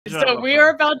So we are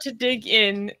about to dig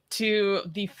into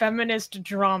the feminist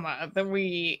drama that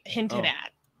we hinted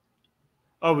at.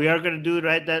 Oh, we are going to do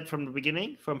that from the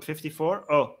beginning, from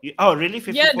 54? Oh, really?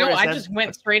 54? Yeah, no, I just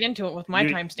went straight into it with my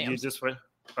timestamps. You just went...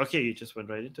 Okay, you just went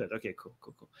right into it. Okay, cool.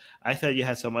 I thought you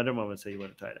had some other moments that you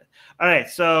want to try that. All right,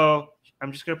 so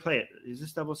I'm just going to play it. Is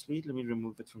this double speed? Let me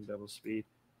remove it from double speed.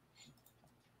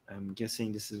 I'm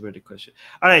guessing this is where the question.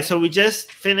 All right, so we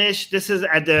just finished. This is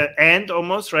at the end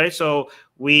almost, right? So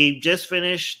we just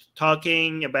finished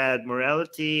talking about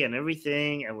morality and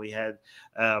everything, and we had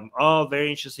all very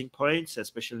interesting points,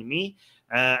 especially me.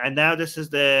 And now this is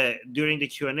during the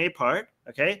Q&A part.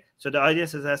 Okay, so the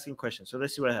audience is asking questions. So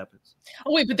let's see what happens.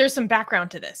 Oh wait, but there's some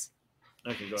background to this.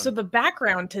 Okay, go on. So the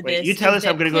background to this. You tell us.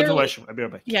 I'm going to go to washroom. I'll be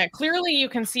right back. Yeah, clearly you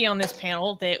can see on this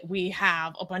panel that we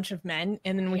have a bunch of men,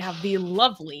 and then we have the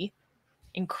lovely,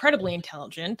 incredibly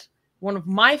intelligent, one of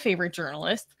my favorite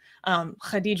journalists,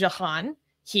 Khadija Khan,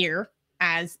 here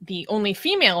as the only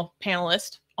female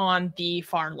panelist on the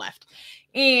far left.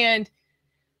 And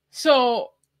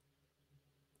so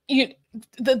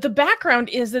the background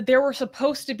is that there were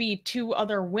supposed to be two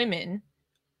other women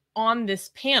on this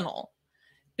panel,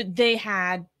 but they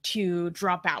had to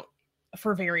drop out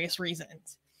for various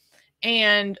reasons,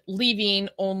 and leaving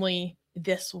only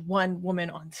this one woman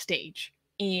on stage.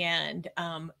 And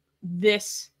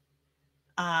this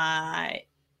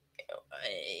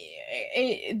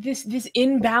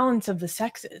imbalance of the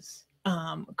sexes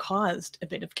caused a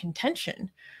bit of contention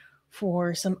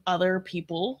for some other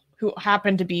people who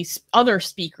happened to be other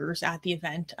speakers at the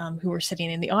event, who were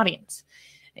sitting in the audience,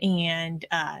 and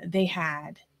they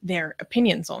had their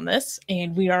opinions on this,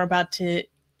 and we are about to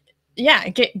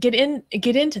get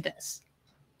into this.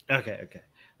 Okay.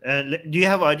 Do you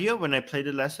have audio? When I played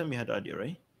it last time, you had audio,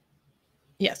 right?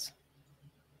 Yes.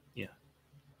 Yeah.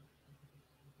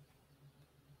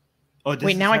 Oh,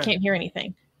 wait, now I can't hear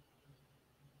anything.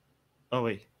 Oh,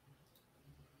 wait.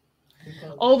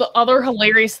 Oh, the other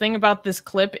hilarious thing about this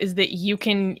clip is that you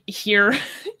can hear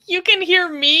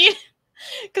me,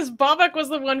 because Babak was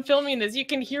the one filming this. You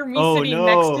can hear me sitting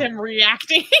next to him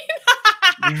reacting.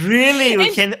 Really?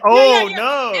 We can. Oh, yeah.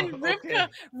 no. And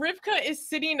Rivka is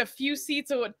sitting a few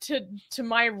seats to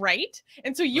my right,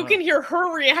 and so you can hear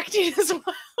her reacting as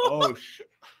well. Oh,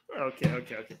 okay.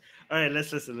 All right,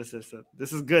 let's listen.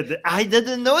 This is good. I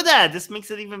didn't know that. This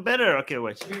makes it even better. Okay,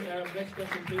 wait. Next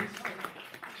question, please.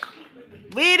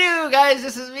 Vidu, guys,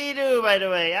 this is Vidu, by the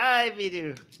way. Hi,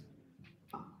 Vidu.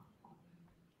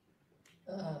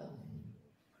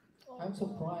 I'm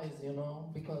surprised,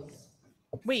 because...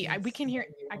 Wait, we can hear...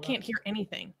 I can't hear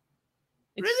anything.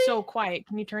 It's really? So quiet.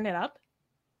 Can you turn it up?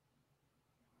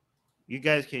 Can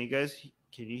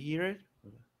you hear it?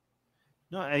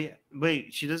 No,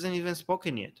 wait, she doesn't even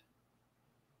spoken yet.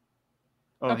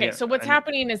 Oh, okay, yeah, so what's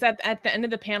happening is that at the end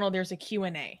of the panel, there's a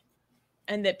Q&A.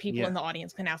 And that people in the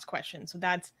audience can ask questions. So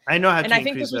that's... I know how to. And I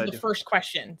think this was the first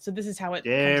question. So this is how it...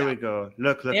 There we go.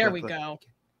 Look. There we go.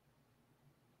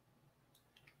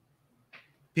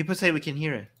 People say we can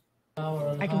hear it.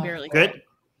 I can barely hear it. Good.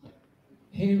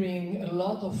 Hearing a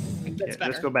lot of...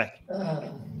 let's go back.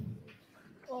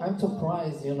 I'm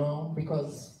surprised,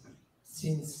 because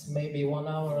since maybe 1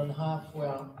 hour and a half,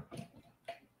 we're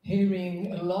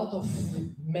hearing a lot of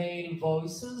male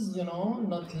voices,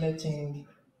 not letting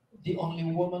the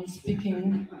only woman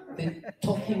speaking, the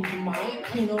talking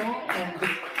mic, and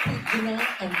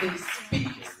they speak.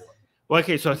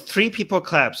 Okay, so 3 people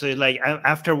clap. So like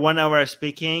after 1 hour of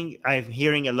speaking, I'm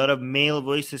hearing a lot of male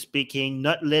voices speaking,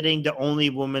 not letting the only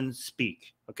woman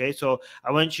speak. Okay, so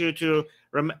I want you to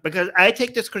because I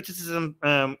take this criticism.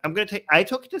 I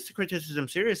took this criticism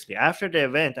seriously. After the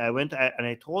event, I went and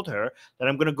I told her that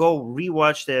I'm gonna go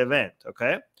rewatch the event.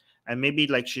 Okay, and maybe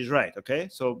like she's right. Okay,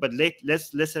 so but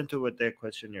let's listen to what the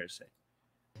questionnaire say.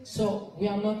 So we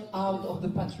are not out of the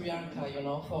patriarchy,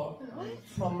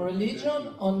 from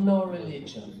religion or no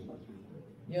religion.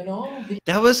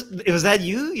 Was that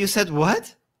you? You said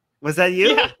what? Was that you?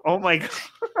 Yeah. Oh my god!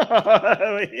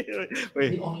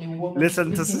 wait.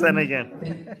 Listen to Susanna again.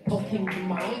 Talking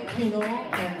mic,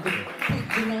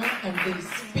 and they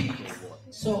speak.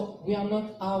 So we are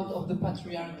not out of the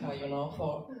patriarchy,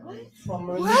 from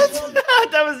religion.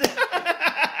 What? That was it.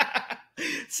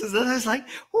 Susanna's like,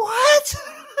 what?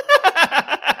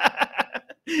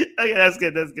 Okay, that's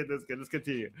good. Let's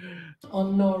continue.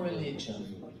 On no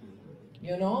religion.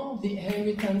 The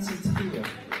inheritance is here.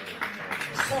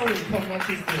 Sorry for what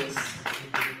is this.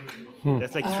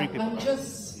 That's like 3 people. I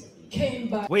just came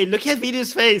back. Wait, look at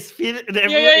Vito's face.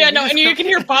 Yeah, no, and you can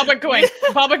hear Babak going.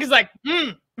 Babak is like,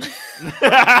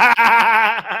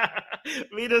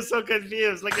 Vito's so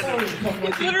confused. Look at him.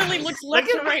 He literally looks left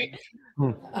and right.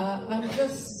 I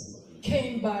just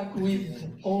came back with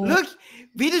all. Look,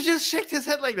 Vito just shook his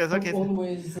head like this. Okay.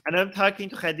 Always. And I'm talking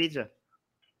to Khadija.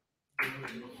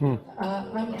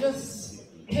 I'm just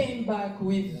came back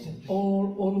with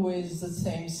always the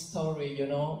same story, you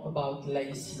know, about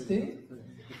laïcité.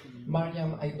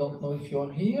 Mariam, I don't know if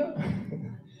you're here.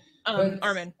 But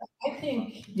Armin. I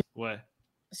think. What?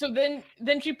 So then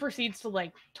she proceeds to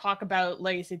like talk about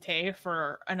laïcité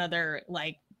for another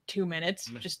like 2 minutes,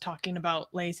 just talking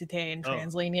about laïcité and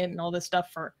translating it and all this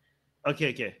stuff for.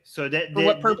 Okay. So that for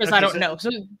what purpose I don't know. So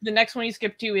the next one you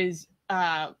skip to is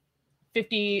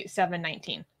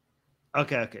 5719.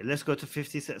 Okay. Let's go to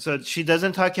 57. So she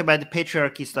doesn't talk about the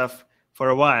patriarchy stuff for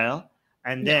a while,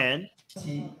 and then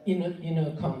in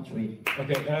a country.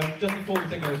 Okay, just before we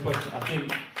take on this question, I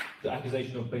think the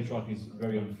accusation of patriarchy is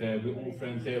very unfair. We're all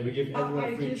friends here. We give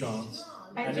everyone a free chance.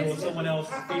 And there was someone else,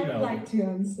 female. I would like to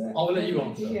answer. I'll let you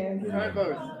answer. Yes.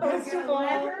 First of all,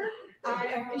 I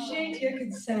appreciate your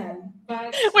concern,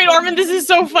 but wait, Armin, this is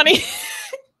so funny.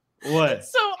 what?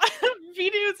 So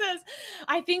Vito says,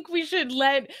 I think we should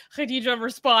let Khadija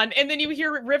respond, and then you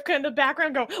hear Rivka in the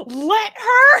background go, let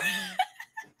her.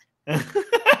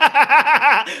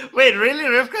 Wait, really?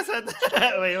 Rivka said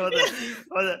that? Wait, hold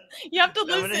on. You have to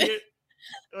listen.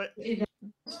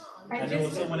 And there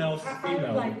was someone else, I would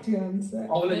female. like to answer.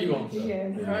 I'll let you answer.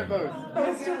 Yes. Yeah.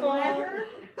 First of all, I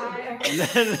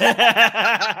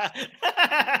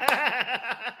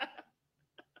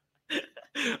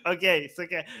Okay,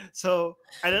 so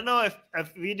I don't know if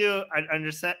Video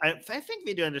understand. I think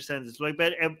Video understands this, like,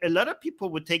 but a lot of people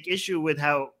would take issue with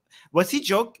how was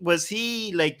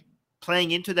he like playing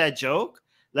into that joke?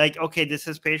 Like, okay, this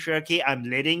is patriarchy. I'm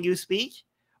letting you speak,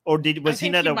 or was he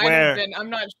not aware? I'm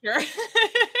not sure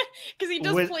because he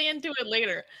does play into it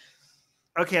later.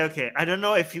 Okay. I don't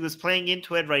know if he was playing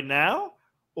into it right now,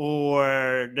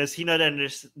 or does he not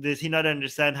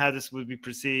understand how this would be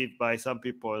perceived by some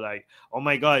people? Like, oh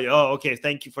my god, okay,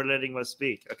 thank you for letting us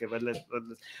speak. Okay,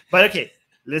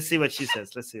 let's see what she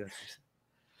says.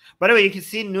 By the way, you can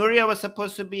see Nuria was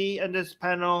supposed to be on this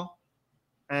panel,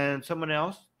 and someone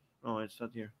else. Oh, it's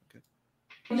not here. Okay.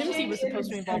 Mimsy was supposed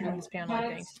to be involved in this panel,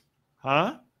 I think.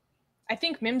 Huh? I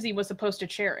think Mimsy was supposed to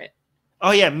chair it.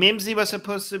 Oh yeah, Mimsy was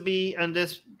supposed to be on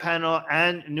this panel,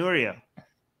 and Nuria.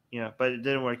 Yeah, but it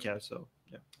didn't work out, so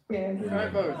yeah. Yes.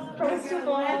 First of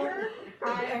all,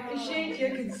 I appreciate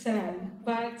your concern,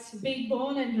 but being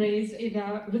born and raised in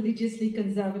a religiously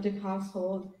conservative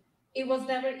household, it was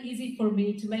never easy for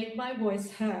me to make my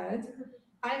voice heard.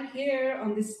 I'm here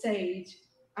on this stage.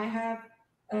 I have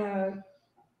done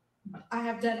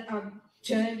a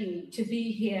journey to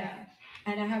be here,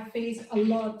 and I have faced a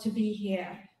lot to be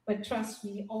here. But trust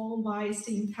me, all my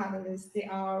esteemed panelists, they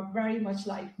are very much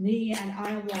like me, and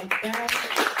I am like them.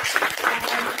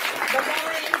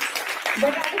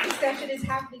 But when the discussion is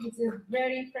happening, it's a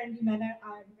very friendly manner.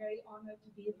 I'm very honored to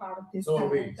be a part of this panel.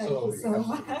 Thank you so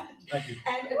much. Thank you.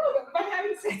 And, but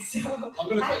having said so, I'm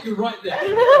going to cut you right there.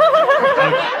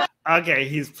 Okay,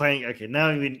 he's playing. Okay, now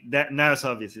it's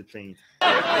obvious he's playing.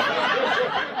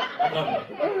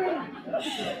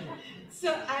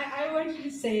 So I wanted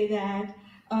to say that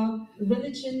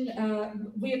religion,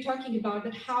 we are talking about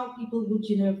that how people would,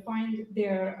 find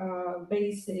their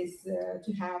basis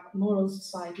to have a moral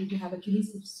society, to have a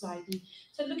cohesive society.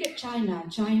 So look at China.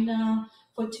 China,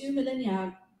 for 2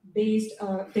 millennia, based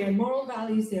their moral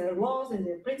values, their laws, and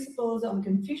their principles on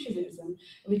Confucianism,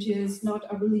 which is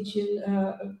not a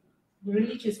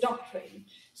religious doctrine.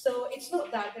 So it's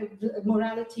not that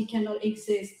morality cannot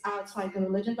exist outside the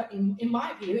religion, but in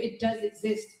my view, it does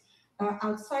exist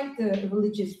outside the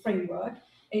religious framework.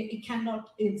 It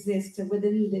cannot exist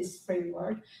within this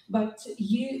framework, but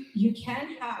you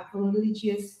can have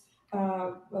religious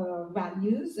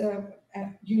values.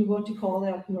 You want to call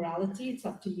that morality, it's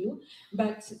up to you.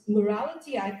 But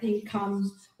morality, I think,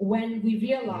 comes when we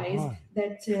realize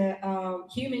that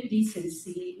human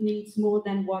decency needs more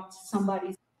than what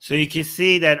somebody. So you can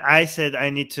see that I said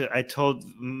I told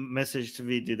message to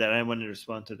Vidya that I want to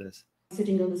respond to this.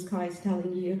 Sitting on the sky is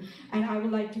telling you. And I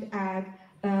would like to add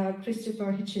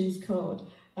Christopher Hitchens' quote.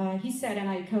 He said, and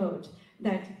I quote,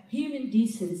 that human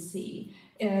decency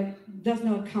does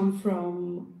not come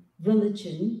from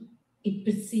religion, it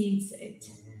precedes it.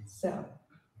 So.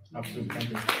 Absolutely, thank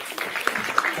you.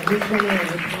 I just want to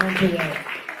respond to that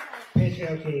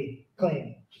patriarchy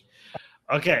claim.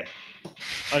 Okay,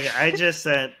 I just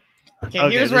said. Okay,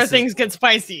 here's where things get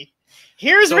spicy.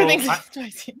 Here's where things get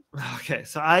spicy. Okay,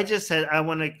 so I just said I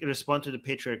want to respond to the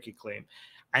patriarchy claim,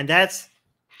 and that's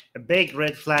a big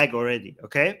red flag already.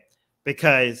 Okay,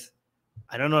 because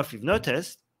I don't know if you've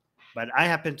noticed, but I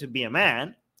happen to be a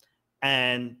man,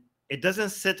 and it doesn't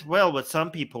sit well with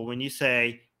some people when you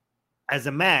say, as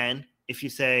a man, if you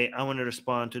say, I want to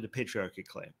respond to the patriarchy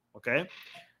claim. Okay,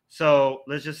 so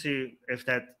let's just see if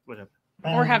that would have,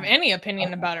 or have any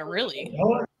opinion about it, really.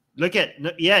 look at,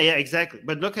 yeah, exactly.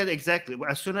 But look at exactly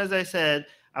as soon as I said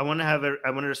I want to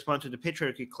respond to the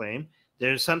patriarchy claim,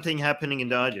 there's something happening in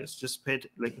the audience. Just pay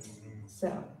like.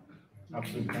 So.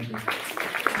 Absolutely. Thank you.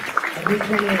 I just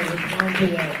want to respond to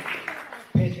that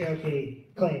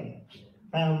patriarchy claim.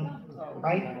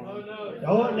 Right?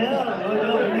 Oh no,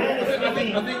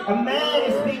 a man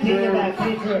is speaking about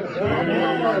patriarchy.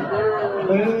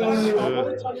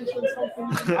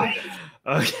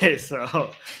 Okay,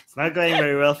 so it's not going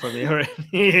very well for me already.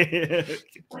 That's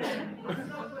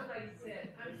not what I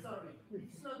said. I'm sorry.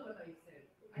 It's not what I said.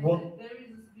 I said there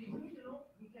is a speaker,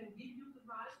 we can give you the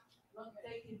mic, not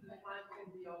taking the mic from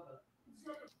the other.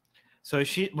 So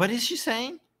what is she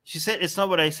saying? She said it's not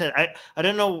what I said. I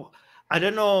don't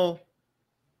know.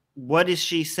 What is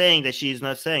she saying that she's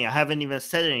not saying? I haven't even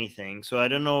said anything, so I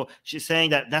don't know. She's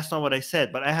saying that that's not what I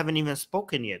said, but I haven't even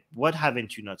spoken yet. What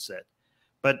haven't you not said?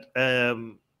 But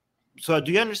so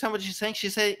do you understand what she's saying? She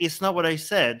said it's not what I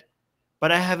said,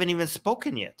 but I haven't even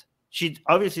spoken yet. She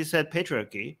obviously said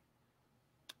patriarchy.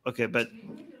 Okay, but We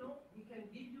can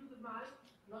give you the mic,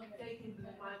 not taking the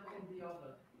mic from the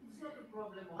other. It's not a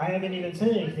problem. I haven't even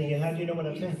said anything, and how do you know what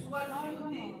I'm saying?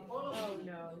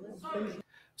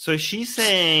 so she's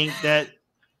saying that.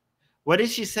 What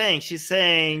is she saying? She's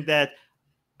saying that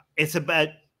it's about.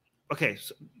 Okay,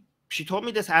 so she told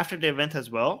me this after the event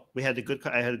as well. I had a good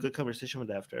conversation with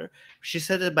her after. She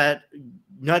said about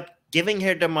not giving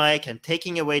her the mic and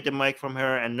taking away the mic from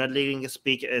her and not letting her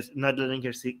speak. It's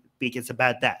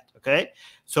about that. Okay,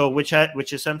 so which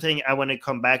is something I want to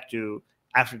come back to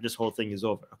after this whole thing is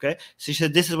over. Okay, so she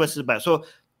said this is what it's about. So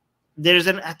there's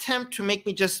an attempt to make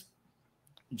me just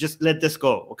let this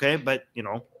go. Okay, but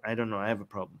I don't know. I have a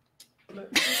problem.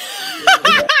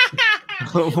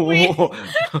 Wait.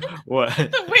 What?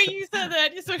 The way you said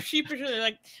that, you're so sheepishly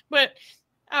like, but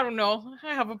I don't know.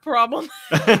 I have a problem.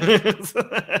 All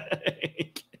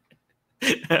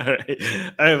right,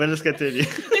 but let's continue.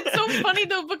 It's so funny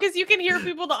though, because you can hear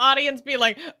people in the audience be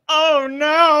like, oh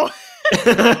no.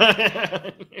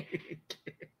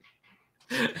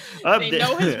 They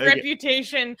know his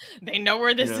reputation. They know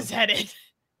where this is headed.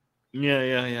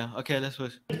 Yeah. Okay, let's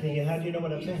watch. How do you know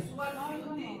what I'm saying?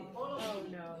 Oh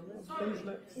no.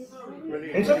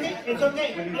 It's okay. It's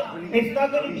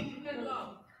not going to be.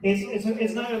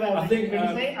 It's not about. I think.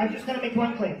 I'm just going to make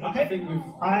one claim. Okay. I think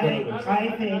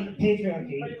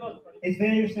patriarchy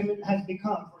has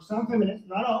become, for some feminists,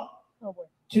 not all,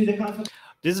 to the concept.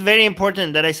 This is very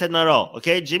important that I said not all.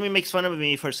 Okay, Jimmy makes fun of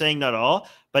me for saying not all,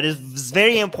 but it's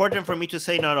very important for me to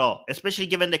say not all, especially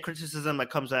given the criticism that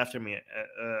comes after me.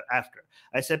 After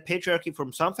I said patriarchy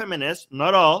from some feminists,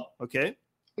 not all. Okay.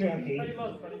 Patriarchy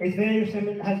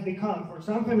has become, for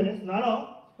some feminists, not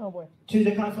all, to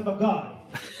the concept of God.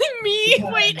 Me?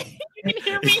 Wait, you can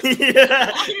hear me?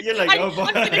 Yeah, you're like, oh boy.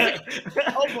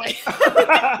 Oh boy.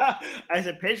 I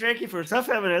said patriarchy for some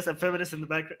feminists, and feminists in the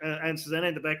back, and Susanna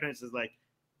in the background is like,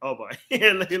 oh boy.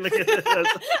 look at this.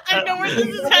 I know where this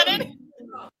is headed.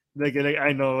 Like,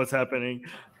 I know what's happening.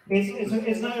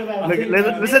 It's not about.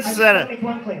 Listen to Susanna. Make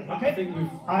one claim, okay?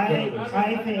 I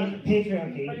think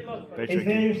patriarchy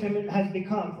has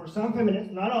become, for some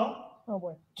feminists, not all. Oh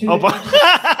boy.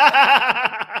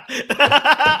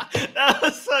 That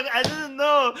was so, I didn't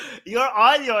know your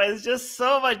audio is just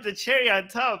so much the cherry on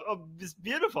top. Oh, it's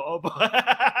beautiful. Oh boy.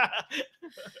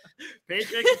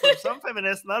 Patriarchy from some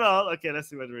feminists, not all. Okay, let's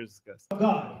see what we're discussing.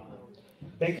 God.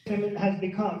 Has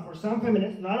become, for some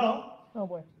feminists, not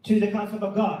all, to the concept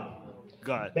of God.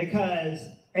 God. Because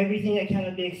everything that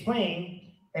cannot be explained,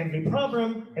 every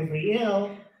problem, every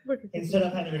ill, instead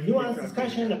of having a nuanced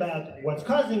discussion about what's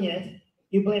causing it,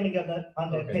 you're blaming it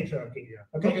on the patriarchy.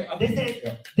 Okay?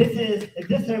 This is a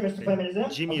disservice to feminism.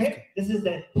 Okay? This is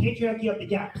the patriarchy of the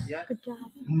gaps. Yeah.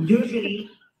 Usually,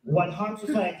 what harms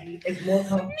society is more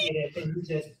complicated than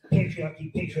just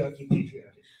patriarchy.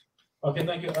 Okay,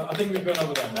 thank you. I think we've gone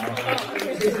over that now.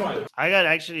 It's fine. I got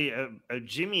actually a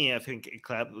Jimmy, I think,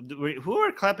 clap. Who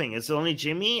are clapping? It's only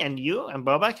Jimmy and you and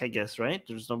Babak, I guess, right?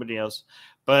 There's nobody else.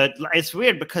 But it's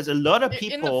weird because a lot of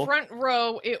people... In the front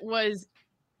row, it was...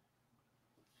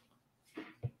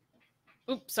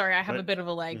 Oops, sorry, I have a bit of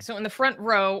a lag. So in the front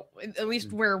row, at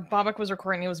least where Babak was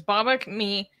recording, it was Babak,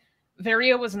 me,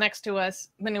 Varia was next to us,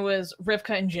 then it was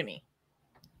Rivka and Jimmy.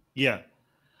 Yeah.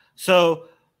 So...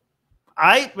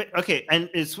 and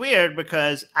it's weird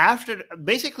because after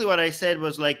basically what I said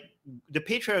was like the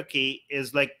patriarchy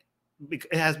is like,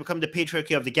 it has become the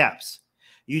patriarchy of the gaps.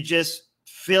 You just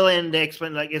fill in the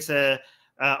like it's a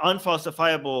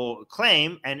unfalsifiable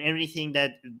claim, and everything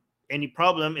that any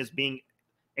problem is being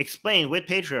explained with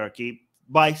patriarchy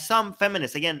by some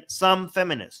feminists. Again, some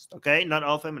feminists, okay, not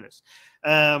all feminists.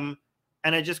 And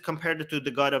I just compared it to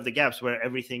the God of the gaps, where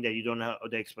everything that you don't know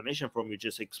the explanation from, you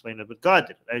just explain it with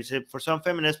God. I said for some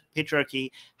feminists,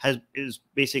 patriarchy is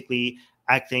basically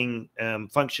acting,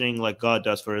 functioning like God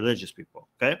does for religious people.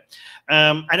 Okay,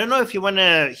 I don't know if you want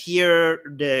to hear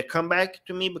the comeback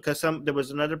to me, because there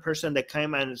was another person that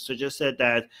came and suggested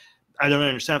that I don't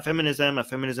understand feminism, and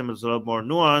feminism is a lot more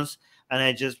nuanced, and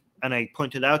I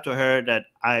pointed out to her that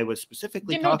I was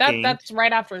specifically talking. That's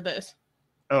right after this.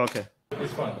 Oh, okay.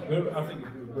 It's fine. I think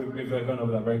we've gone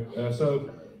over that, right? So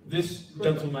this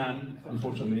gentleman,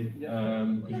 unfortunately, Me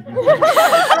and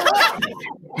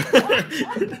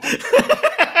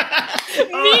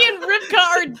Rivka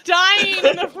are dying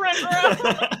in the front row.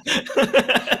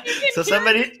 So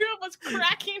somebody, two of us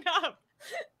cracking up.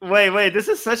 Wait, this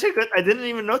is such a good, I didn't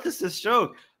even notice this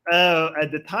joke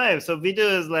at the time. So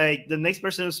Vito is like, the next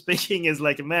person who's speaking is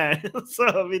like a man.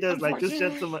 So Vito is like, this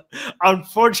gentleman,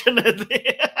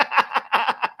 unfortunately.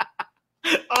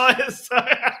 Oh,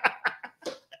 sorry.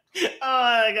 Oh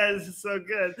my God, this is so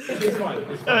good. It's fine.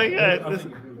 It's fine. Okay. I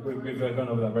think we've gone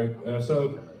over that, right?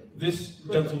 So this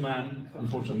gentleman,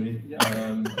 unfortunately,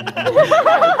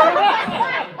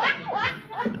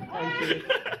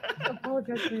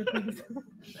 Apologize for your penis.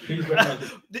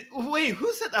 Wait,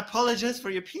 who said apologize for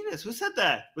your penis? Who said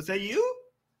that? Was that you?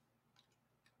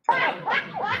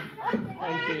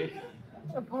 Thank you.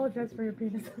 Apologize for your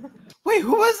penis. Wait,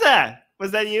 who was that?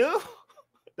 Was that you?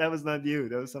 That was not you.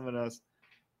 That was someone else.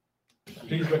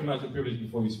 Please recognize the privilege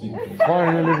before we speak.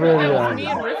 Finally, that was me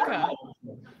and Rivka.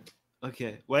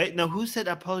 Okay. Wait, no, who said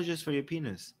apologize for your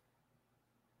penis?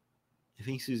 I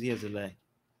think Susie has a leg.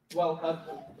 Well,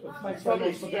 thanks very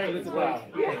much for bearing with well.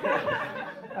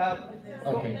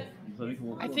 Okay.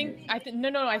 I think,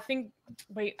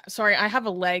 wait, sorry, I have a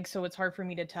leg, so it's hard for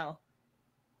me to tell.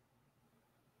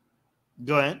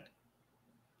 Go ahead.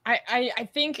 I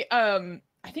think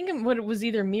it was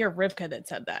either me or Rivka that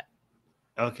said that.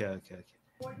 Okay.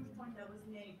 Important point that was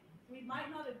made. We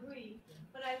might not agree,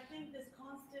 but I think this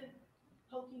constant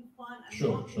poking fun and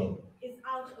mocking is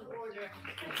out of order,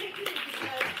 particularly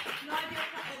because Nadia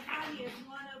and is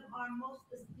one of our most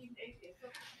esteemed atheists.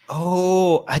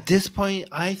 Oh, at this point,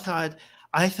 I thought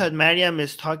Mariam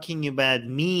is talking about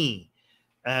me.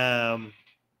 I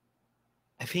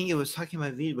think it was talking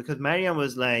about me, because Mariam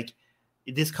was like,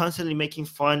 this constantly making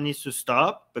fun needs to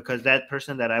stop, because that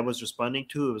person that I was responding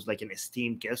to, it was like an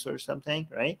esteemed guest or something,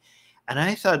 right? And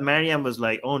I thought Mariam was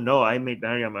like, oh no, I made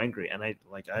Mariam angry, and I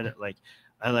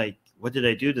what did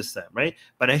I do this time, right?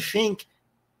 But I think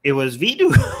it was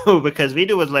Vidu, because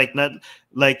Vidu was like, not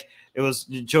like, it was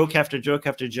joke after joke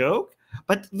after joke.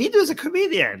 But Vidu is a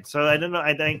comedian, so I don't know.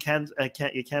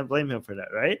 You can't blame him for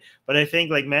that, right? But I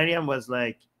think like Mariam was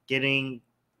like getting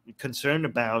concerned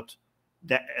about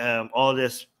that all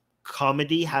this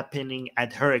comedy happening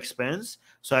at her expense.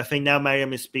 So I think now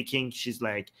Mariam is speaking. She's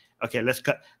like, okay, let's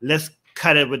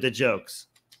cut it with the jokes.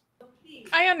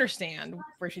 I understand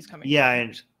where she's coming from. Yeah,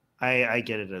 and I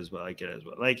get it as well.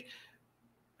 Like,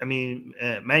 I mean,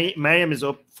 Mariam is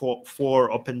up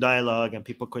for open dialogue and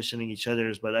people questioning each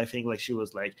other's, but I think like she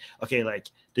was like, okay,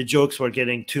 like the jokes were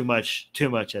getting too much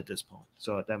at this point.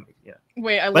 So that, yeah.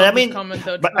 Wait, I love this comment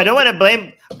though. But I don't want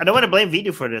to blame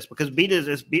Vidu for this, because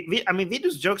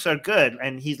Vidu's jokes are good,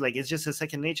 and he's like, it's just a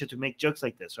second nature to make jokes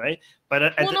like this, right?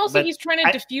 But and also he's trying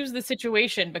to diffuse the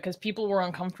situation because people were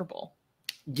uncomfortable.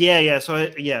 Yeah.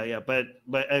 So but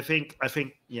I think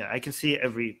yeah, I can see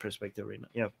every perspective right now.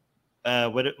 Yeah.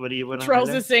 What do you want to? Charles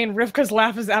is saying Rivka's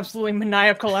laugh is absolutely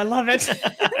maniacal. I love it.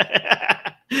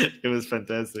 It was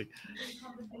fantastic.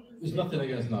 There's nothing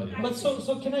against Nadia. But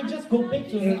so can I just go back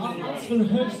to answer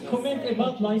her comment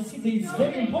about laicity? It's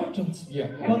very important. Yeah.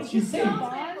 What she said.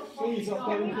 These are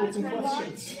very important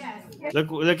questions.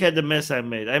 Look at the mess I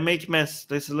made. I make mess.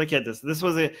 Look at this. This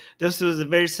was a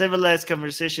very civilized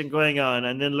conversation going on,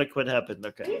 and then look what happened.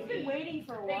 Okay. We've been waiting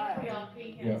for a while.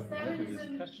 Yeah.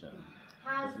 Feminism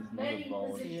has many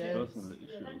positions.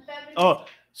 Oh,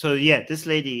 so yeah, this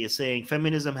lady is saying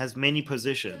feminism has many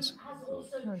positions. Has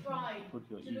also tried to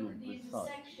look at the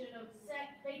intersection of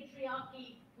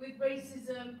patriarchy with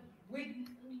racism, with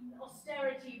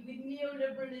austerity, with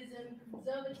neoliberalism,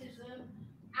 conservatism,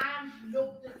 and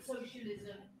looked at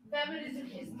socialism.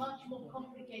 Feminism is much more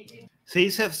complicated.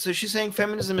 So she's saying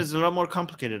feminism is a lot more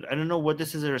complicated. I don't know what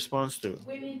this is a response to.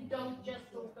 Women don't just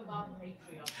talk about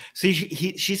patriarchy. See,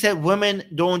 she said women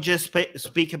don't just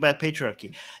speak about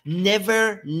patriarchy.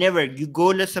 Never, never. You go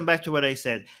listen back to what I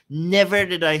said. Never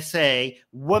did I say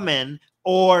women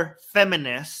or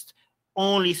feminists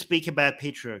only speak about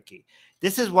patriarchy.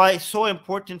 This is why it's so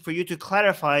important for you to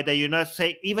clarify that you're not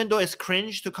saying, even though it's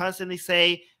cringe to constantly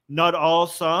say not all,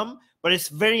 some, but it's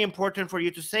very important for you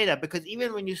to say that, because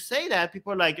even when you say that,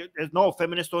 people are like, no,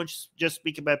 feminists don't just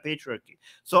speak about patriarchy.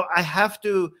 So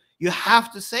you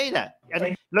have to say that.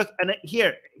 And look, and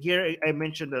here I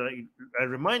mentioned that I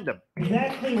remind them.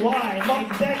 Exactly why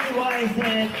I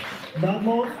said not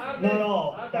most, not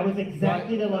all. That was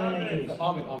exactly the line I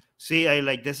used. See,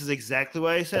 this is exactly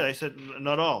what I said. I said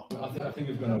not all. I think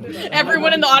it's going to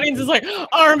Everyone in the audience is like,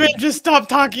 Armin, just stop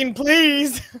talking,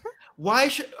 please. Why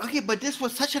should, okay, but this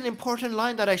was such an important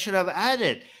line that I should have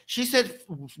added. She said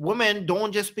women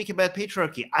don't just speak about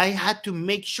patriarchy. I had to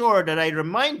make sure that I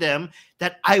remind them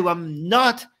that I am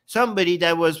not somebody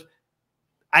that was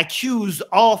accused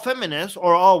all feminists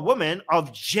or all women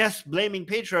of just blaming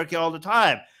patriarchy all the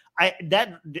time.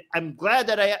 I'm glad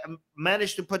that I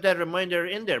managed to put that reminder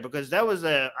in there, because that was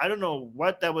I don't know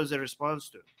what that was a response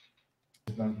to.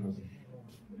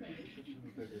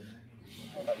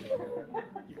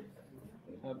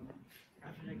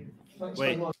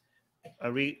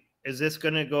 Wait, is this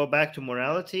going to go back to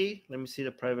morality? Let me see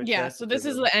the private Yeah, chat. so this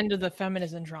is the end of the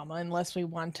feminism drama, unless we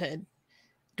wanted.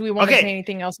 Do we want to say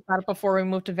anything else about it before we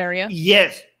move to Varia?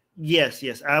 Yes.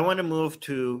 I want to move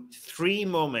to 3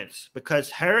 moments, because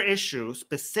her issue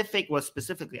was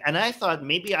specifically, and I thought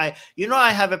maybe I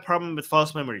have a problem with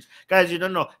false memories. Guys, you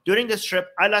don't know. During this trip,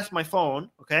 I lost my phone,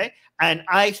 okay? And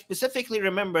I specifically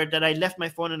remembered that I left my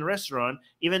phone in a restaurant,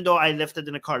 even though I left it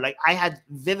in a car. Like, I had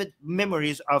vivid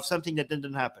memories of something that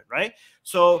didn't happen, right?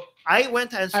 So I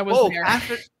went and spoke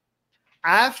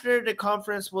after the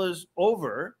conference was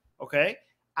over, okay?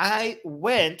 I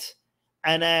went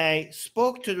and I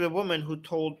spoke to the woman who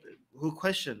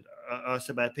questioned us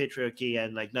about patriarchy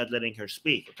and not letting her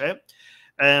speak. Okay.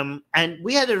 And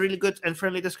we had a really good and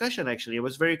friendly discussion. Actually, it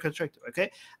was very constructive.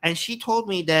 Okay. And she told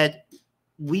me that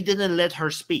we didn't let her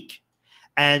speak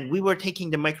and we were taking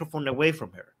the microphone away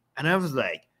from her. And I was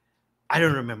like, I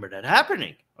don't remember that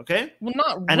happening. Okay. Well,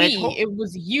 not and it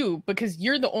was you, because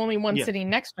you're the only one sitting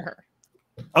next to her.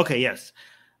 Okay. Yes.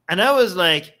 And I was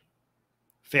like,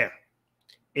 fair.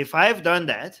 If I've done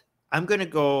that, I'm gonna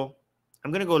go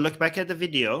look back at the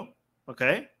video,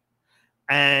 okay?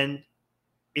 And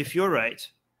if you're right,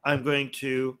 I'm going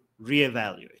to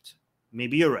reevaluate.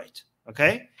 Maybe you're right,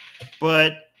 okay?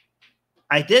 But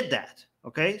I did that,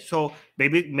 okay? So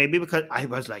maybe because I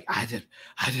was like, I did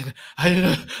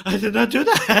not do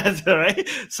that, right?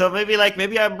 So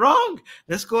maybe I'm wrong.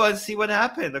 Let's go and see what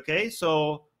happened, okay?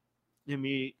 So let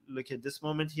me look at this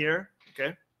moment here,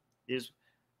 okay? Here's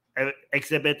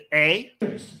Exhibit A.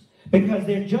 Because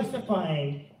they're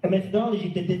justifying a methodology,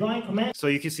 the divine command. So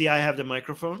you can see I have the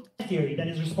microphone. Theory that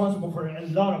is responsible for a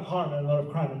lot of harm and a lot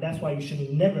of crime, and that's why you should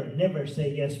never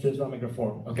say yes to Islamic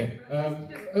reform. Okay.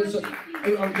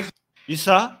 You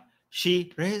saw?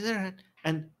 She raised her hand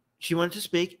and she wanted to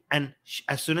speak, and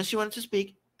as soon as she wanted to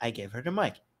speak, I gave her the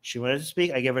mic. She wanted to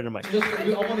speak, I gave her the mic.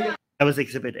 That was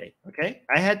Exhibit A, okay?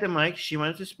 I had the mic, she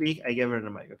wanted to speak, I gave her the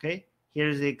mic, okay?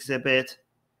 Here's the Exhibit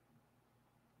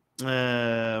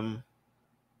 2.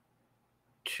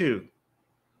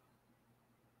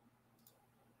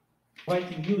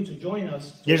 Inviting you to join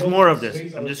us. There's more of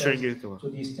this. I'm just showing you. To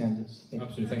these standards.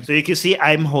 Absolutely. So you can see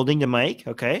I'm holding the mic,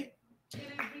 okay?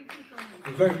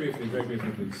 Very briefly,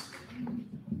 please.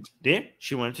 There,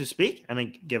 she wanted to speak, and I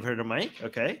give her the mic,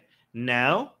 okay?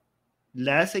 Now,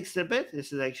 last exhibit,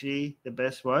 this is actually the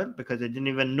best one because I didn't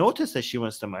even notice that she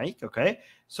wants the mic, okay?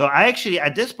 So I actually,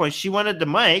 at this point, she wanted the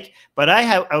mic, but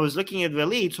I was looking at the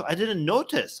lead, so I didn't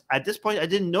notice. At this point, I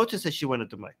didn't notice that she wanted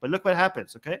the mic, but look what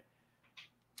happens, okay?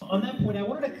 On that point, I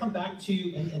wanted to come back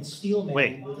to and steal.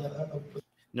 Wait.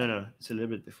 No, it's a little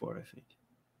bit before, I think.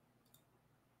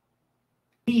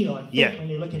 Yeah. When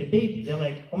they look at a baby, they're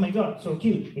like, "Oh my God, so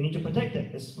cute! We need to protect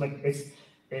it." It's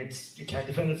it can't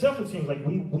defend itself. It seems like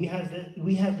we have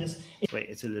this. Wait,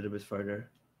 it's a little bit further.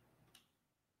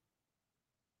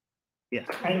 Yeah.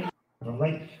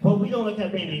 Like, well, we don't look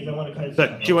at babies. I want to cut it.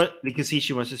 Look, you can see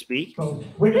she wants to speak. So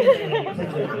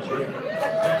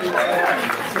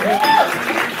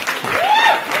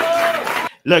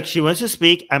look, she wants to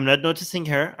speak. I'm not noticing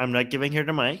her. I'm not giving her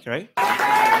the mic, right?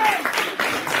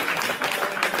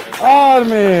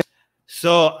 Armin.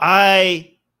 So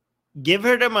I give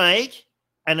her the mic,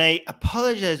 and I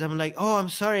apologized. I'm like, oh, I'm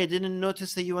sorry, I didn't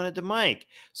notice that you wanted the mic.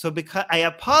 So because I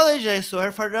apologized to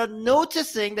her for not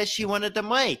noticing that she wanted the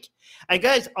mic. And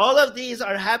guys, all of these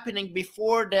are happening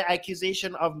before the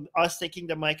accusation of us taking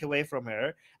the mic away from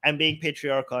her and being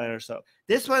patriarchal on herself.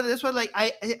 This one, like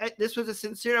this was a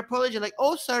sincere apology. Like,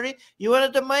 oh, sorry, you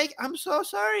wanted the mic. I'm so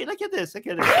sorry. Look at this. Look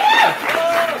at this.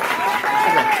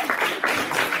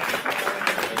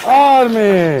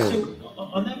 Armin. So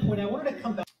on that point, I wanted to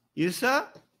come back. You saw?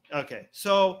 Okay,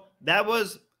 so that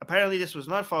was apparently this was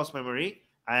not false memory.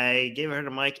 I gave her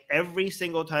the mic every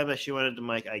single time that she wanted the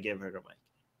mic. I gave her the mic.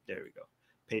 There we go.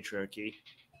 Patriarchy.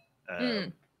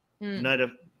 Not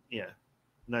a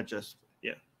not just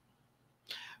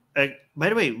by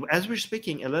the way, as we're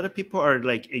speaking, a lot of people are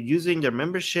like using their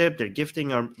membership. They're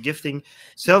gifting or gifting.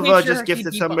 Silva just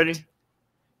gifted somebody.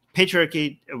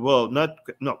 Patriarchy. Well,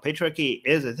 patriarchy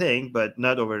is a thing, but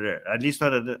not over there. At least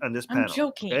not on this panel. I'm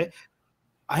joking. Okay?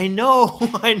 I know,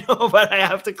 but I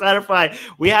have to clarify.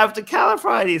 We have to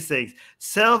clarify these things.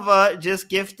 Silva just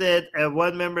gifted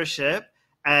one membership,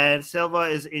 and Silva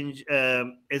is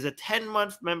a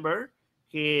 10-month member.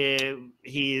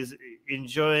 He's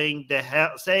enjoying the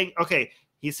hell.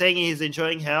 He's saying he's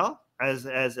enjoying hell as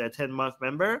a 10-month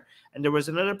member. And there was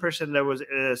another person that was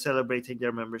celebrating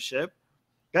their membership.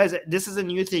 Guys, this is a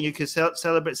new thing. You can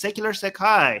celebrate. Secular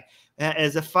Sakai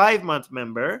as a 5-month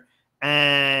member,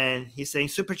 and he's saying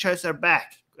supercharts are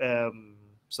back.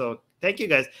 So thank you,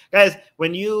 guys. Guys,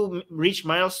 when you reach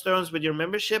milestones with your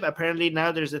membership, apparently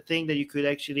now there's a thing that you could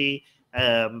actually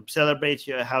celebrate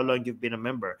how long you've been a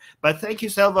member. But thank you,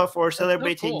 Selva, for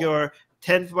celebrating your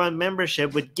 10th month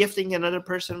membership with gifting another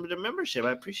person with a membership.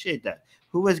 I appreciate that.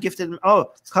 Who was gifted?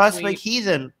 Oh, Cosmic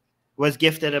Heathen was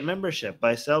gifted a membership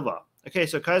by Selva. Okay,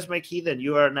 so Cosmic Heathen,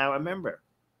 you are now a member.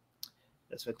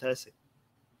 That's fantastic.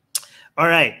 All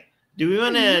right. Do we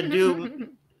want to do?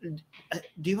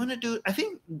 Do you want to do? I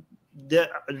think the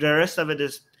rest of it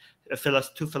is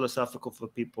too philosophical for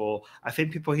people. I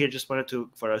think people here just wanted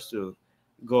for us to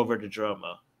go over the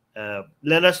drama.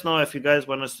 Let us know if you guys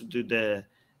want us to do the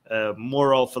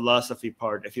moral philosophy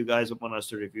part. If you guys want us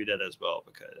to review that as well,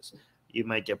 because you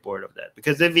might get bored of that.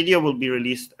 Because the video will be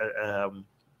released on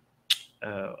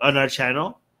our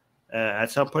channel at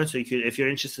some point. So you could, if you're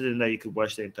interested in that, you could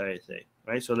watch the entire thing,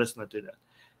 right? So let's not do that.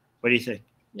 What do you think?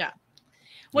 Yeah.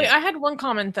 Wait, I had one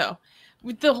comment though.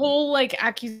 With the whole like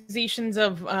accusations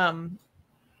of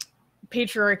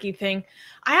patriarchy thing,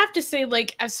 I have to say,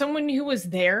 like, as someone who was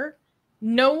there,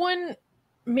 no one,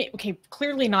 okay,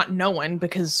 clearly not no one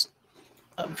because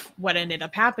of what ended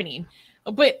up happening,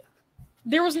 but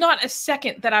there was not a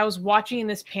second that I was watching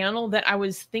this panel that I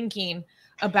was thinking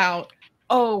about,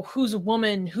 oh, who's a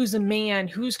woman, who's a man,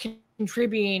 who's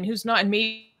contributing, who's not, and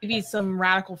maybe some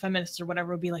radical feminists or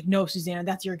whatever would be like, no, Susanna,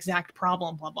 that's your exact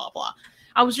problem, blah, blah, blah.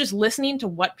 I was just listening to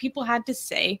what people had to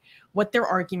say, what their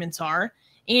arguments are,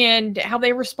 and how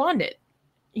they responded,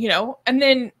 you know? And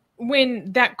then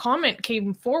when that comment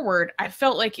came forward, I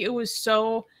felt like it was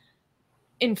so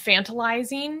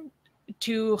infantilizing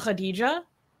to Khadija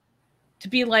to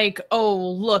be like,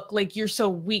 oh, look, like, you're so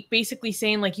weak, basically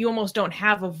saying, like, you almost don't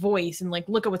have a voice, and, like,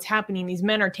 look at what's happening. These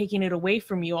men are taking it away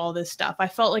from you, all this stuff. I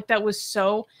felt like that was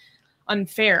so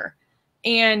unfair.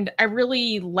 And I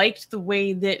really liked the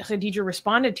way that Khadija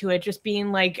responded to it, just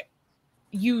being like,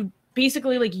 you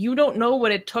basically, like, you don't know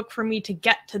what it took for me to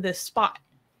get to this spot.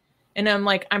 And I'm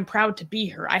like, I'm proud to be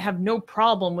here. I have no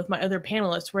problem with my other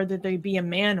panelists, whether they be a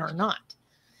man or not.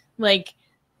 Like,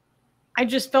 I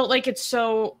just felt like it's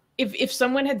so, if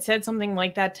someone had said something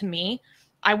like that to me,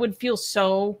 I would feel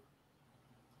so,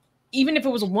 even if it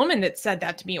was a woman that said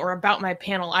that to me or about my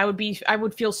panel, I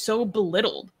would feel so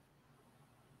belittled.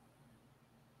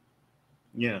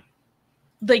 Yeah.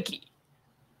 Like,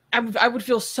 I would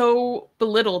feel so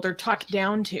belittled or talked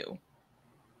down to.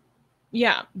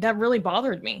 Yeah, that really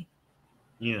bothered me.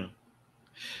 Yeah.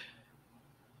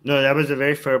 No, that was a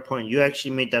very fair point. You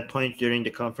actually made that point during the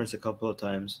conference a couple of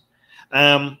times.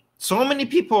 So many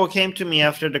people came to me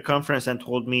after the conference and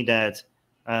told me that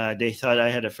they thought I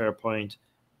had a fair point.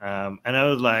 And I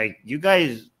was like, you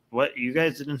guys, what? You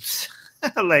guys didn't...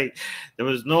 like, there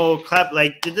was no clap.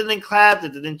 Like, they didn't clap. They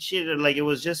didn't cheer. Like, it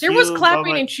was just there was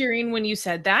clapping and cheering when you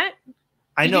said that.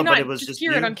 I know, but it was just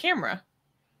hear it on camera.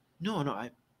 No, I'm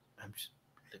just,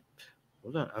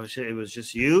 hold on. It was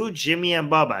just you, Jimmy,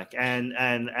 and Babak, and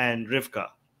Rivka.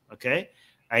 Okay,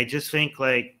 I just think,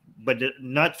 like, but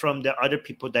not from the other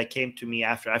people that came to me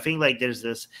after. I think, like, there's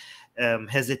this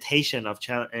hesitation of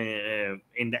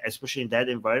especially in that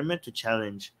environment, to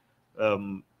challenge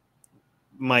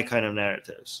my kind of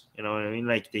narratives. You know what I mean?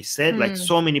 Like they said, like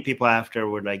so many people after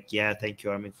were like, yeah, thank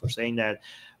you, Armin, for saying that,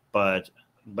 but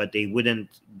they wouldn't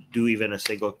do even a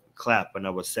single clap when I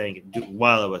was saying it,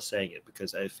 while I was saying it,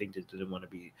 because I think they didn't want to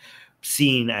be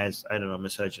seen as, I don't know,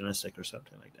 misogynistic or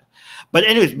something like that. But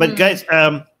anyways, but guys,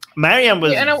 Mariam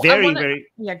was very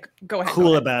go ahead,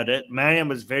 cool about it. Mariam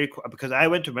was very cool, because I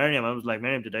went to Mariam. I was like,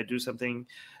 Mariam, did I do something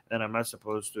that I'm not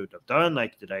supposed to have done?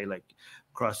 Like, did I like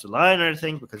cross the line or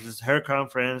anything? Because this is her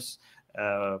conference,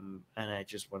 and I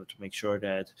just wanted to make sure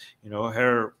that, you know,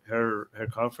 her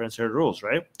conference, her rules,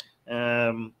 right?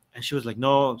 And she was like,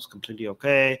 no, it's completely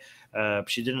okay.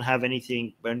 She didn't have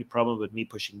any problem with me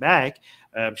pushing back.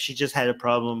 She just had a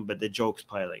problem with the jokes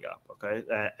piling up,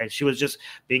 okay? And she was just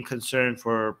being concerned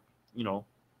for, you know,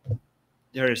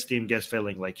 her esteemed guest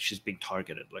feeling like she's being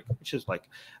targeted, like, which is like,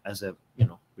 as a, you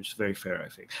know, which is very fair, I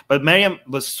think. But Mariam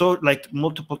was so, like,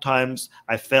 multiple times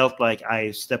I felt like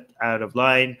I stepped out of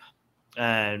line.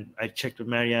 And I checked with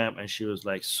Mariam, and she was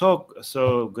like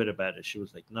so good about it. She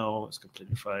was like, no, it's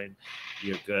completely fine,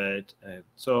 you're good. And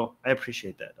so I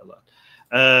appreciate that a lot.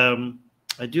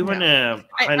 I do want to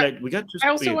highlight, I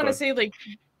also want to say, like,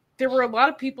 there were a lot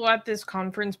of people at this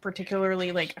conference,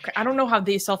 particularly, like, okay, I don't know how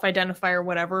they self-identify or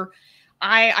whatever.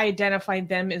 I identified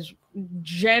them as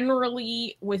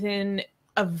generally within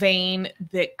a vein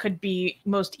that could be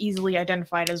most easily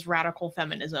identified as radical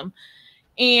feminism.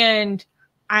 And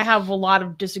I have a lot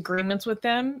of disagreements with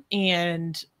them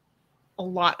and a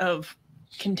lot of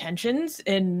contentions,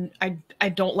 and I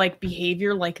don't like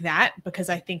behavior like that, because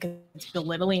I think it's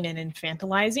belittling and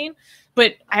infantilizing.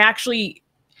 But I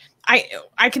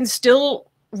can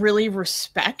still really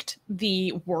respect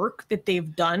the work that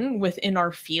they've done within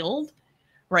our field,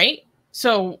 right?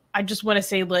 So I just want to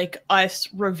say, like, us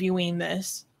reviewing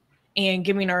this and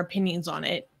giving our opinions on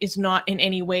it is not in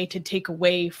any way to take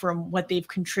away from what they've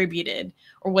contributed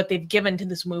or what they've given to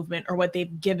this movement or what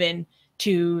they've given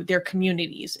to their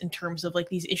communities in terms of, like,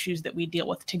 these issues that we deal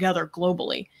with together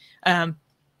globally.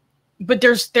 But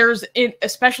there's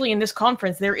especially in this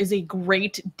conference, there is a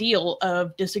great deal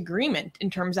of disagreement in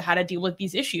terms of how to deal with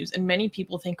these issues. And many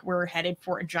people think we're headed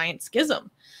for a giant schism.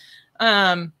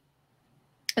 And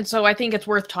so I think it's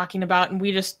worth talking about. And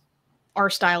our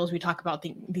style is we talk about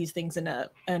these things in a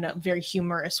very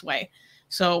humorous way.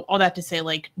 So all that to say,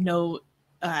 like, no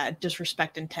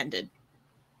disrespect intended.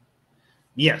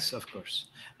 Yes, of course.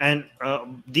 And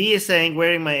Dee is saying,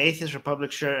 wearing my Atheist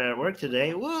Republic shirt at work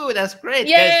today. Woo, that's great.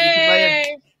 Yay! Guys,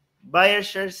 you can buy your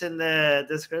shirts in the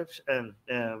description,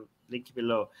 link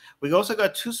below. We also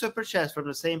got 2 super chats from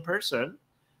the same person.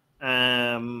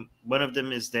 One of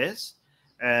them is this.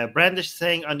 Brandish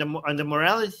saying, on the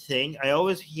morality thing, I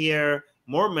always hear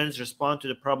Mormons respond to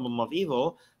the problem of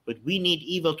evil, but we need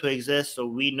evil to exist so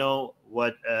we know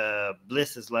what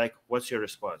bliss is like. What's your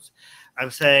response? I'm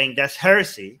saying that's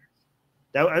heresy.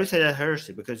 I would say that's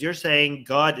heresy, because you're saying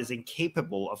God is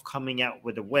incapable of coming out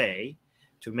with a way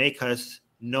to make us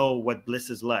know what bliss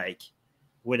is like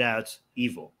without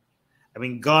evil. I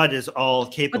mean, God is all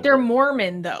capable. But they're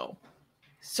Mormon, though.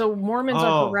 So Mormons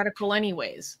are heretical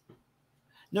anyways.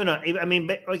 No. I mean,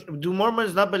 like, do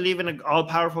Mormons not believe in an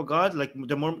all-powerful God? Like,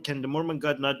 can the Mormon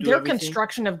God not do their everything?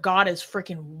 Construction of God is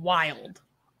freaking wild.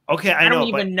 Okay, I know. Don't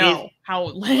even know how.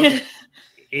 Okay.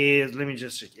 Let me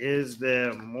just check. Is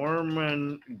the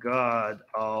Mormon God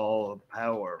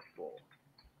all-powerful?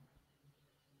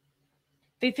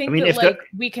 They think that, like,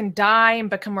 we can die and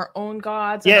become our own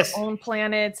gods, and our own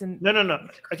planets, and no.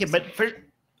 Okay, but first,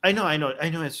 I know.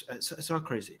 It's not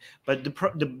crazy, but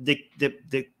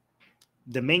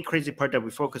the main crazy part that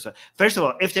we focus on. First of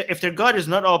all, if their God is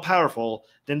not all powerful,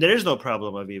 then there is no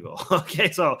problem of evil.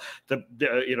 Okay, so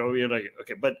you're like,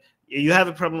 okay, but you have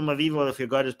a problem of evil if your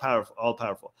God is all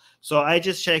powerful. So I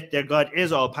just checked, their God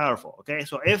is all powerful. Okay,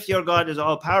 so if your God is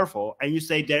all powerful and you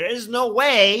say there is no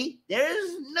way,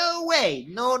 no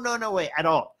way at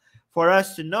all for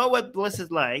us to know what bliss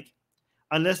is like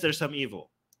unless there's some evil.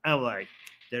 I'm like,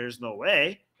 there's no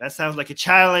way. That sounds like a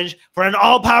challenge for an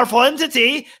all-powerful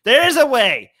entity. There is a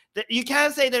way. You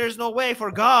can't say there is no way for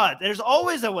God. There's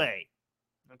always a way.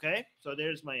 Okay? So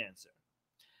there's my answer.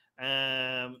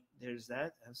 There's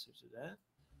that answer to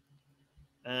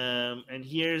that. And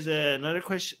here's another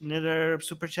question, another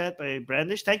super chat by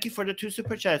Brandish. Thank you for the 2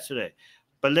 super chats today.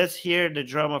 But let's hear the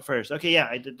drama first. Okay,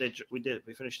 yeah, we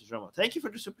finished the drama. Thank you for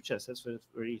the super chats. That's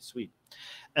very sweet.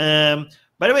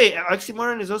 By the way,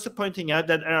 Oxymoron is also pointing out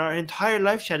that our entire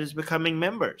live chat is becoming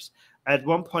members. At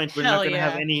one point, we're not going to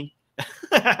have any.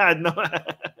 No.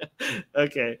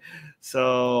 Okay.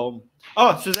 So,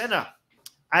 Susanna,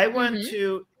 I want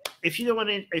to if you don't want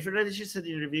to, if you're not interested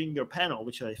in reviewing your panel,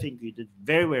 which I think you did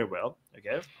very, very well,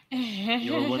 okay.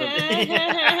 You were one of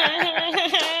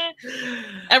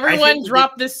Everyone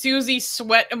drop the Susie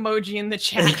sweat emoji in the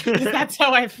chat because that's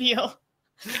how I feel.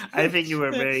 I think you were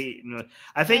very.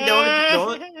 I think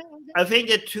I think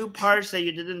the two parts that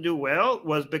you didn't do well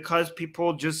was because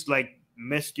people just like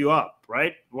messed you up,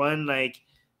 right? One, like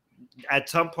at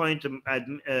some point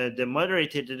the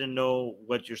moderator didn't know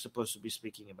what you're supposed to be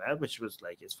speaking about, which was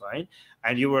like, it's fine,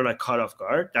 and you were like caught off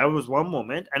guard. That was one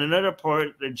moment. And another part,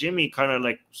 Jimmy kind of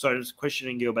like started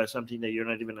questioning you about something that you're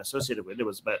not even associated with. It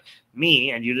was about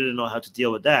me, and you didn't know how to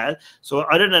deal with that. So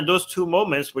other than those two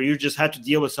moments where you just had to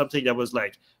deal with something that was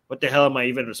like, what the hell am I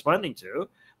even responding to?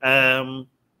 But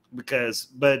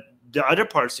the other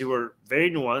parts, you were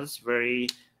very nuanced, very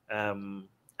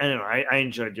I don't know. I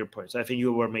enjoyed your points. I think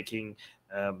you were making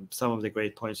some of the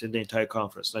great points in the entire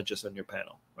conference, not just on your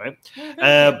panel, right?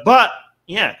 But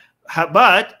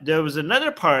there was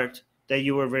another part that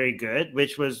you were very good,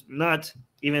 which was not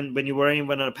even when you weren't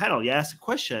even on a panel. You asked a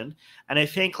question, and I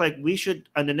think like we should,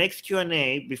 on the next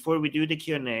Q&A, before we do the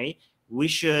Q&A, we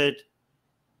should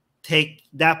take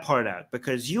that part out,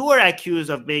 because you were accused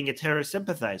of being a terrorist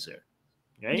sympathizer.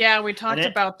 Right? Yeah, we talked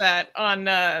about that on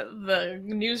the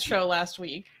news show last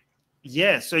week.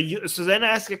 Yeah, so Susanna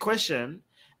asked a question,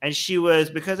 and she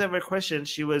was, because of her question,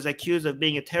 she was accused of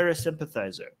being a terrorist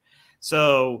sympathizer.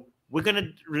 So we're gonna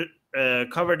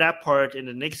cover that part in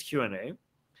the next Q&A.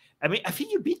 I mean, I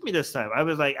think you beat me this time. I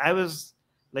was like,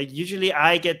 usually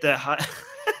I get the high.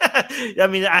 I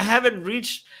mean, I haven't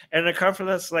reached in a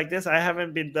conference like this. I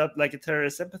haven't been dubbed like a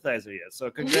terrorist sympathizer yet. So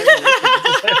congratulations.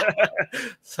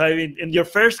 So I mean, in your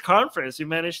first conference, you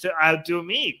managed to outdo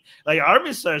me. Like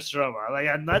Armin starts drama. Like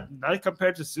I'm not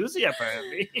compared to Susie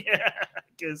apparently.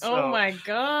 Oh my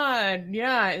god!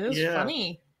 Yeah, it was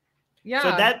funny. Yeah, so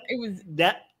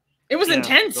it was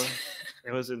intense.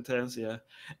 It was intense. Yeah,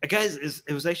 guys,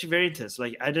 it was actually very intense.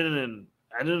 Like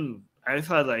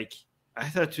I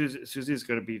thought Susie is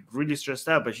going to be really stressed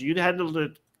out, but you handled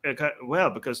it well,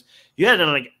 because you had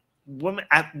like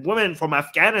women from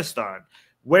Afghanistan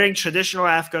wearing traditional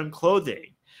Afghan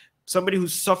clothing, somebody who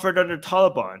suffered under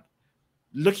Taliban,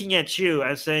 looking at you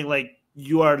and saying like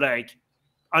you are like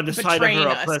on the side of her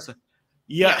oppressor.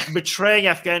 Yeah, betraying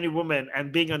Afghani women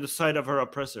and being on the side of her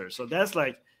oppressor. So that's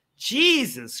like,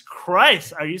 Jesus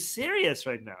Christ, are you serious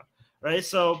right now? Right,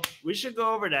 so we should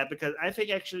go over that, because I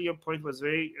think actually your point was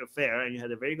very fair and you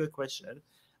had a very good question.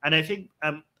 And I think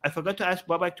I forgot to ask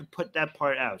Babak to put that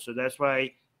part out, so that's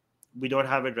why we don't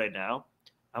have it right now.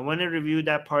 I want to review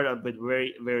that part a bit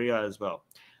very as well.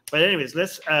 But anyways,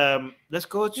 let's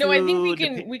go to. No, I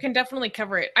think we can definitely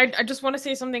cover it. I just want to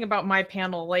say something about my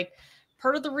panel. Like,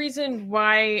 part of the reason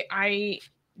why I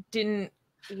didn't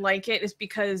like it is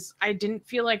because I didn't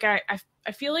feel like I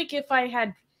feel like if I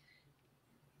had.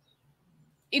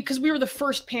 Because we were the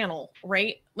first panel,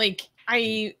 right? Like,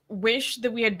 I wish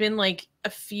that we had been like a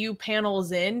few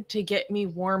panels in to get me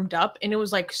warmed up, and it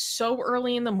was like so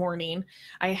early in the morning.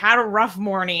 I had a rough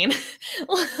morning.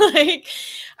 Like,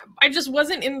 I just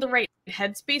wasn't in the right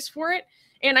headspace for it.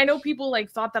 And I know people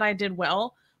like thought that I did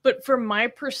well, but from my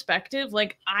perspective,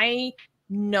 like, I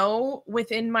know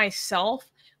within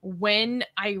myself when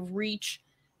I reach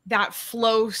that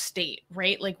flow state,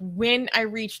 right? Like when I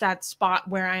reach that spot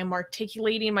where I am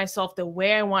articulating myself the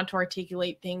way I want to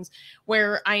articulate things,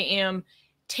 where I am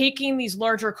taking these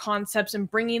larger concepts and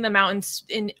bringing them out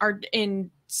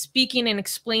in speaking and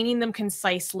explaining them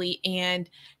concisely and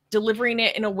delivering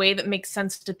it in a way that makes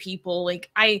sense to people.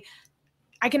 Like I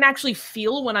can actually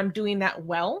feel when I'm doing that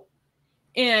well.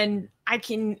 And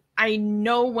I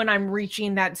know when I'm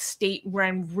reaching that state where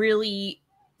I'm really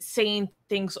saying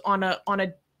things on a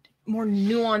more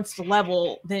nuanced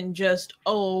level than just,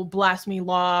 oh, blasphemy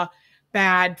law,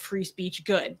 bad, free speech,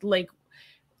 good. Like,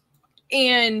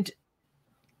 and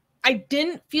I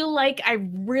didn't feel like I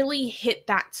really hit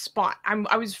that spot.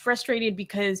 I was frustrated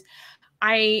because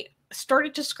I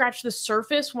started to scratch the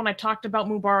surface when I talked about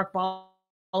Mubarak Bala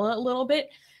a little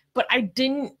bit, but I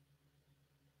didn't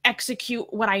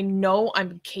execute what I know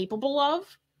I'm capable of.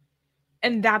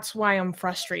 And that's why I'm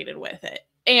frustrated with it.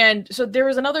 And so there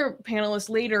was another panelist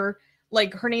later,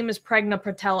 like her name is Pragna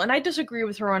Patel, and I disagree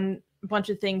with her on a bunch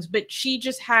of things, but she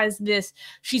just has this,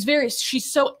 she's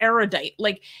so erudite.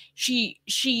 Like she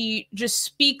just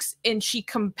speaks and she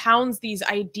compounds these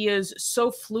ideas so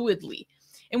fluidly.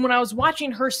 And when I was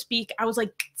watching her speak, I was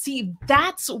like, see,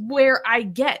 that's where I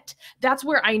get. That's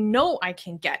where I know I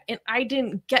can get. And I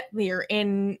didn't get there,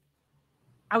 and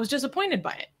I was disappointed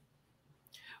by it.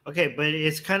 Okay, but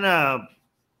it's kind of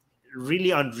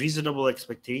really unreasonable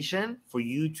expectation for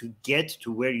you to get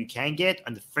to where you can get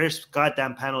on the first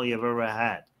goddamn panel you've ever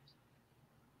had.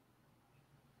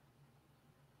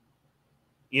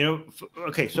 You know,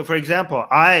 okay. So for example,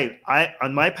 I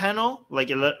on my panel, like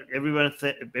everyone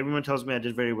tells me I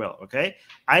did very well. Okay,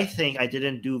 I think I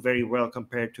didn't do very well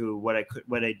compared to what I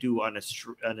do on a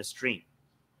stream,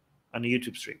 on a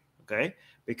YouTube stream. Okay,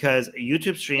 because a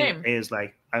YouTube stream is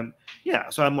like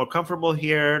so I'm more comfortable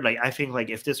here. Like I think like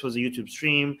if this was a YouTube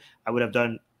stream, I would have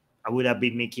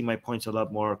been making my points a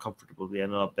lot more comfortably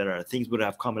and a lot better. Things would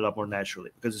have come a lot more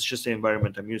naturally because it's just the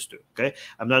environment I'm used to. Okay,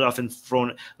 I'm not often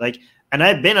thrown like. And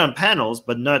I've been on panels,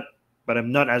 but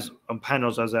I'm not as on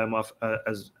panels as I'm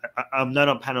not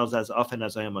on panels as often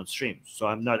as I am on streams. So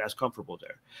I'm not as comfortable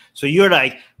there. So you're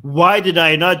like, why was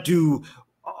I not doing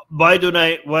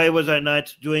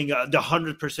the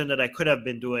 100% that I could have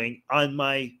been doing on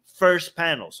my first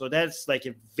panel? So that's like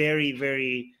a very,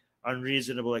 very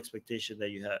unreasonable expectation that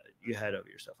you had of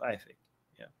yourself, I think.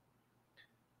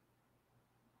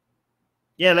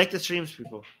 Yeah, like the streams,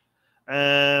 people.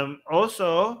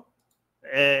 Also,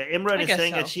 Imran is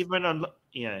saying achievement unlocked.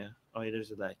 Yeah. Oh,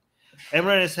 there's a lag.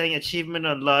 Imran is saying achievement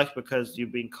unlocked because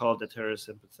you've been called a terrorist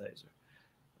sympathizer.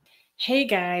 Hey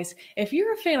guys, if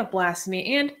you're a fan of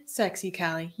Blasphemy and Sexy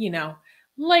Callie, you know,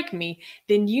 like me,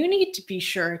 then you need to be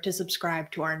sure to subscribe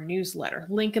to our newsletter.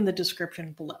 Link in the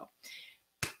description below.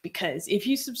 Because if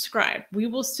you subscribe, we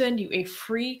will send you a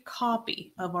free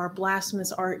copy of our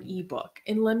Blasphemous Art ebook.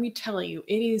 And let me tell you,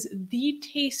 it is the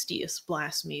tastiest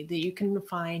blasphemy that you can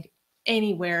find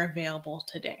anywhere available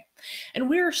today. And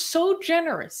we're so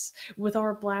generous with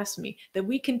our blasphemy that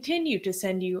we continue to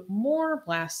send you more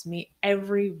blasphemy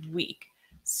every week.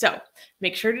 So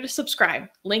make sure to subscribe.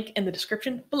 Link in the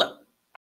description below.